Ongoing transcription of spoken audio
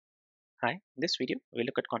Hi, in this video, we'll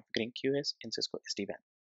look at configuring QoS in Cisco SDWAN.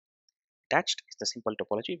 Attached is the simple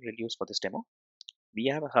topology we'll use for this demo.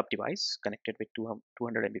 We have a hub device connected with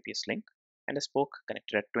 200 Mbps link and a spoke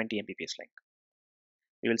connected at 20 Mbps link.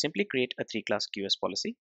 We will simply create a 3-class QoS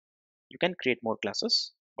policy. You can create more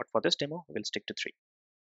classes, but for this demo, we'll stick to 3.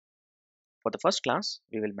 For the first class,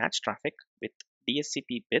 we will match traffic with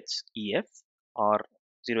DSCP bits EF or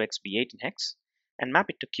 0xB8 in hex and map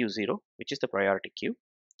it to Q0, which is the priority queue,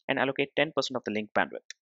 and allocate 10% of the link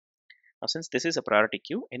bandwidth. Now, since this is a priority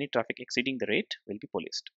queue, any traffic exceeding the rate will be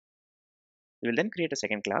policed. We will then create a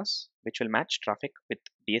second class, which will match traffic with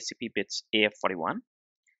DSCP bits AF41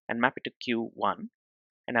 and map it to Q1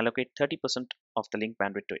 and allocate 30% of the link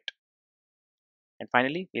bandwidth to it. And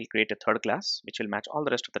finally, we'll create a third class, which will match all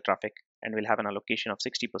the rest of the traffic and will have an allocation of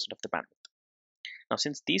 60% of the bandwidth. Now,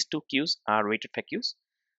 since these two queues are weighted fair queues,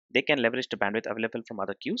 they can leverage the bandwidth available from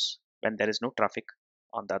other queues when there is no traffic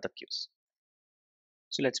on the other queues.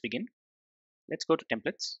 So let's begin. Let's go to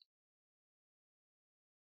templates.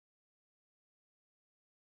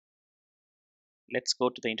 Let's go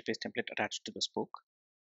to the interface template attached to the spoke.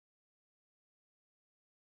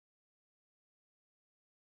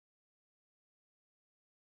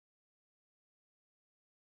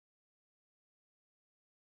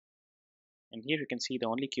 And here you can see the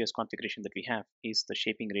only QoS configuration that we have is the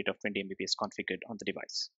shaping rate of 20 Mbps configured on the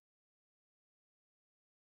device.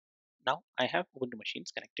 Now I have Ubuntu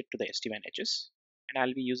machines connected to the SD-WAN edges, and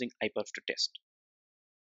I'll be using iPerf to test.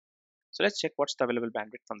 So let's check what's the available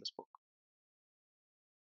bandwidth from the spoke.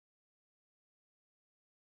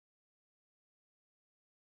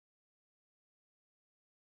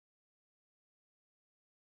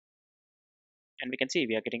 And we can see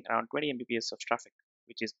we are getting around 20 Mbps of traffic,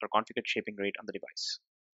 which is our configured shaping rate on the device.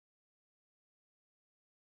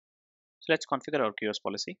 So let's configure our QoS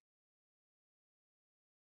policy.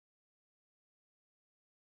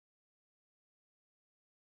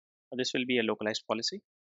 Now this will be a localized policy.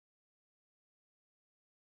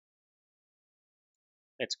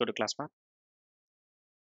 Let's go to class map.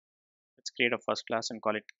 Let's create a first class and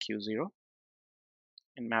call it Q0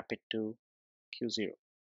 and map it to Q0.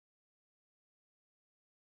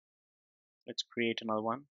 Let's create another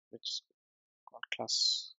one which is called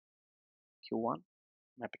class Q1,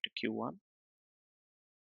 map it to Q1,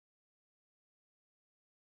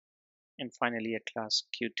 and finally a class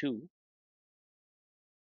Q2,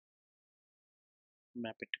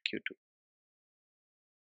 map it to Q2.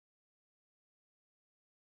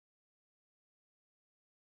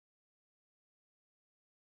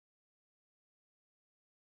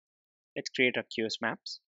 Let's create our QoS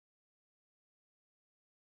maps.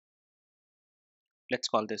 Let's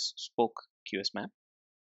call this spoke QoS map.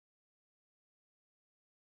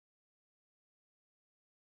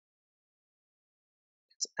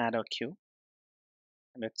 Let's add our queue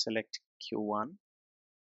and let's select Q1.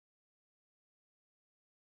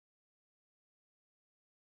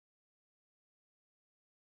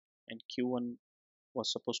 And Q1 was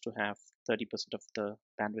supposed to have 30% of the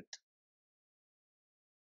bandwidth.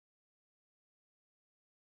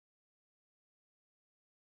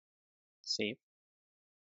 Save.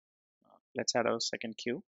 Let's add our second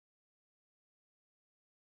queue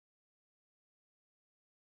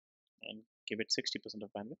and give it 60% of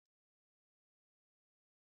bandwidth.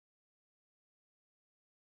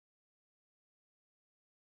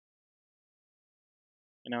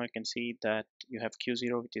 And now you can see that you have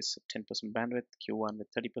Q0, which is 10% bandwidth, Q1 with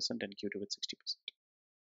 30%, and Q2 with 60%.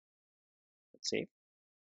 Let's save.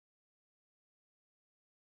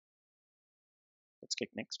 Let's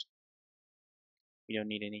click next. We don't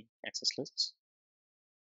need any access lists.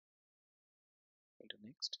 We'll do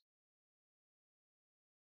next.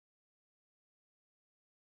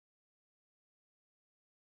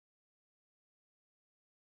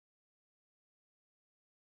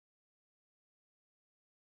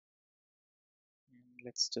 And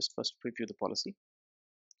let's just first preview the policy.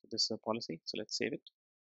 So this is a policy, so let's save it.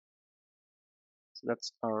 So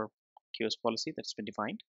that's our QoS policy that's been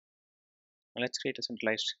defined. Now let's create a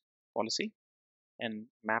centralized policy and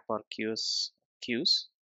map our QoS queues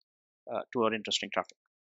to our interesting traffic.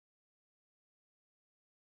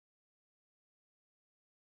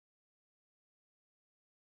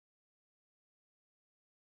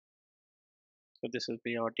 So this will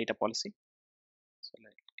be our data policy. So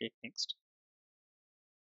let's click next.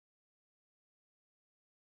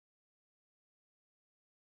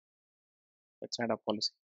 Let's add our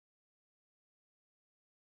policy.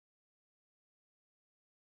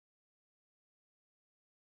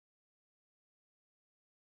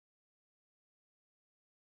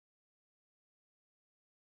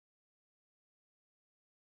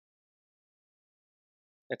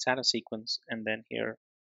 Let's add a sequence and then here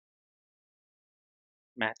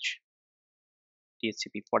match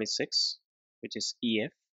DHCP 46, which is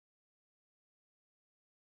EF,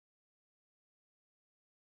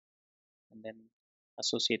 and then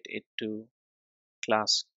associate it to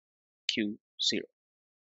class Q0.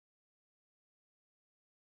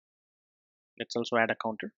 Let's also add a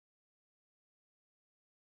counter,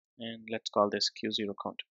 and let's call this Q0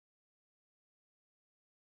 counter.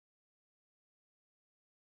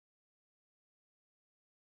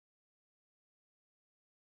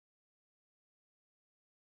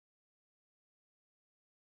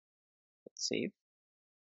 Let's save.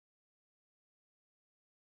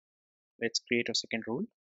 Let's create a second rule,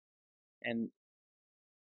 and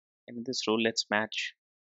in this rule let's match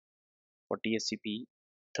for DHCP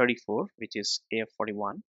 34, which is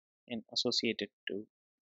AF41, and associate it to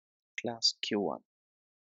class Q1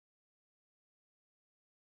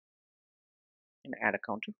 and add a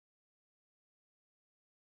counter.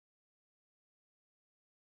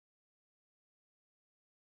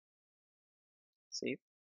 Save.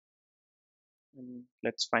 And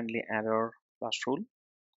let's finally add our last rule.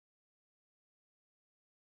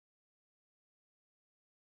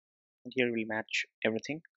 And here we'll match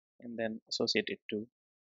everything and then associate it to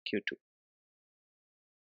Q2.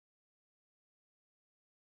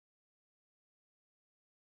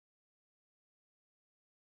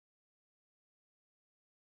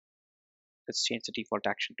 Let's change the default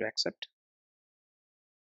action to accept.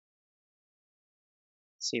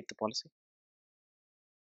 Save the policy.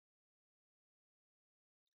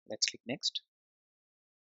 Let's click next.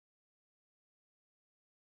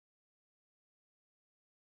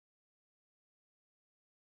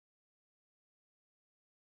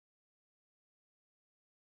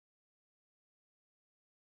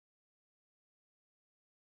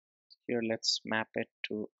 Here let's map it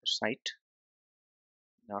to a site.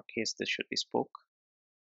 In our case this should be Spoke,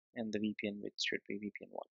 and the VPN which should be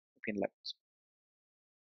VPN1, VPN levels.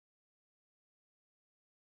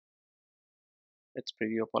 Let's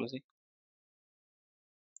preview a policy.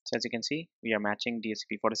 So as you can see, we are matching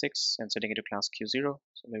DHCP 46 and setting it to class Q0.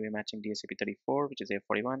 So we'll be matching DHCP 34, which is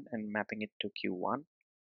A41, and mapping it to Q1.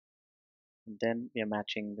 And then we are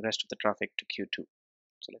matching the rest of the traffic to Q2.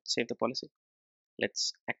 So let's save the policy.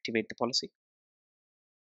 Let's activate the policy.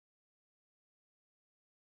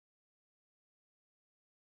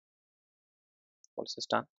 Policy is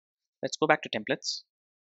done. Let's go back to templates.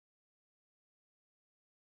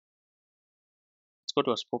 Let's go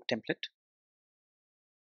to a Spoke template.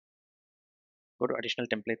 Go to additional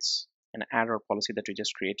templates and add our policy that we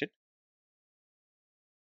just created.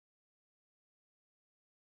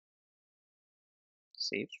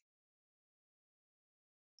 Save.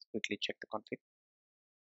 Quickly check the config.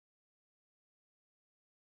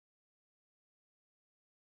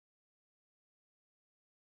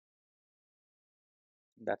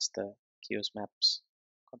 That's the QoS maps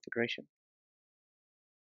configuration.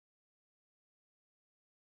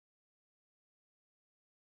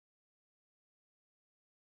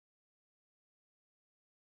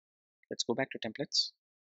 Let's go back to templates.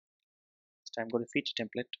 This time go to feature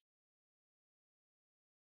template.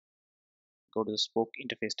 Go to the Spoke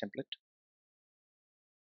interface template.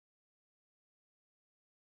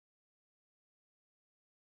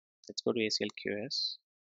 Let's go to ACL QoS,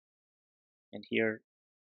 and here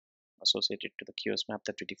associate it to the QoS map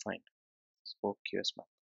that we defined, Spoke QoS map.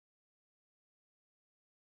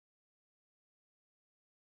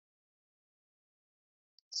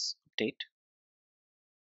 Let's update.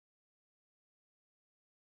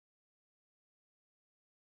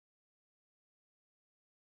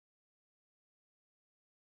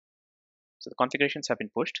 So the configurations have been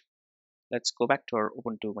pushed. Let's go back to our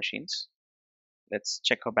Ubuntu machines. Let's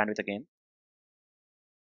check our bandwidth again.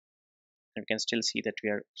 And we can still see that we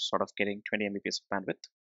are sort of getting 20 Mbps of bandwidth.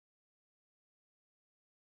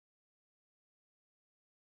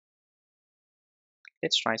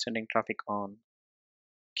 Let's try sending traffic on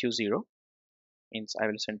Q0. Means I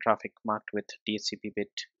will send traffic marked with DHCP bit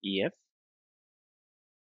EF.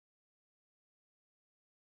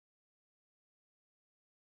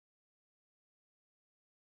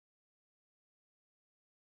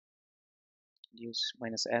 Use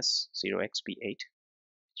 -S0xP8,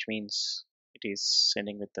 which means it is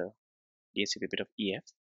sending with the DHCP bit of EF.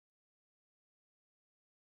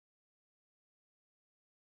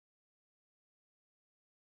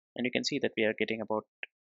 And you can see that we are getting about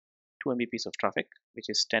 2 Mbps of traffic, which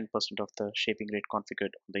is 10% of the shaping rate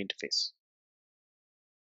configured on the interface.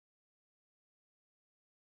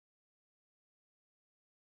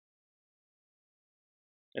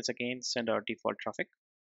 Let's again send our default traffic.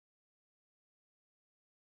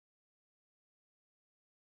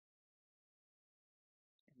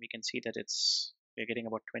 we can see that we're getting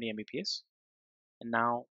about 20 Mbps. And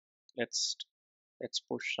now let's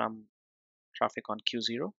push some traffic on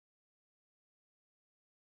Q0,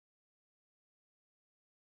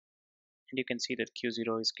 and you can see that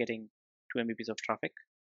Q0 is getting 2 Mbps of traffic,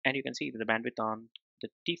 and you can see that the bandwidth on the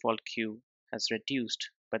default queue has reduced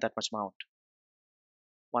by that much amount.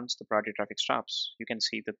 Once the priority traffic stops, you can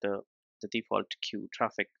see that the default queue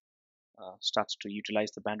traffic starts to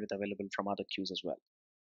utilize the bandwidth available from other queues as well.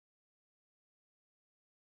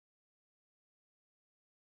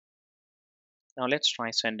 Now let's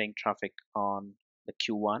try sending traffic on the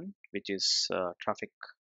Q1, which is traffic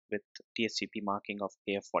with DHCP marking of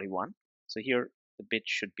AF41. So here the bit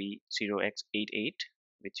should be 0x88,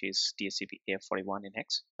 which is DHCP AF41 in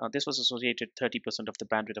hex. This was associated 30% of the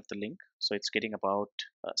bandwidth of the link, so it's getting about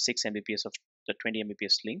 6 Mbps of the 20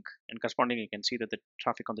 Mbps link, and correspondingly you can see that the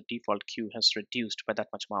traffic on the default queue has reduced by that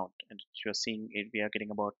much amount, and you're seeing we are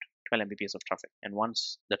getting about 12 Mbps of traffic. And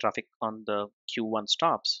once the traffic on the Q1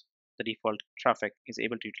 stops, the default traffic is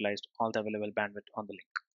able to utilize all the available bandwidth on the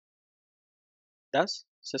link. Thus,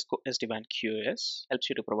 Cisco SD-WAN QoS helps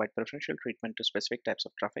you to provide preferential treatment to specific types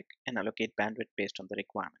of traffic and allocate bandwidth based on the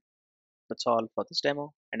requirement. That's all for this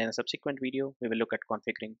demo, and in a subsequent video, we will look at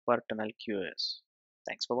configuring per tunnel QoS.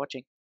 Thanks for watching.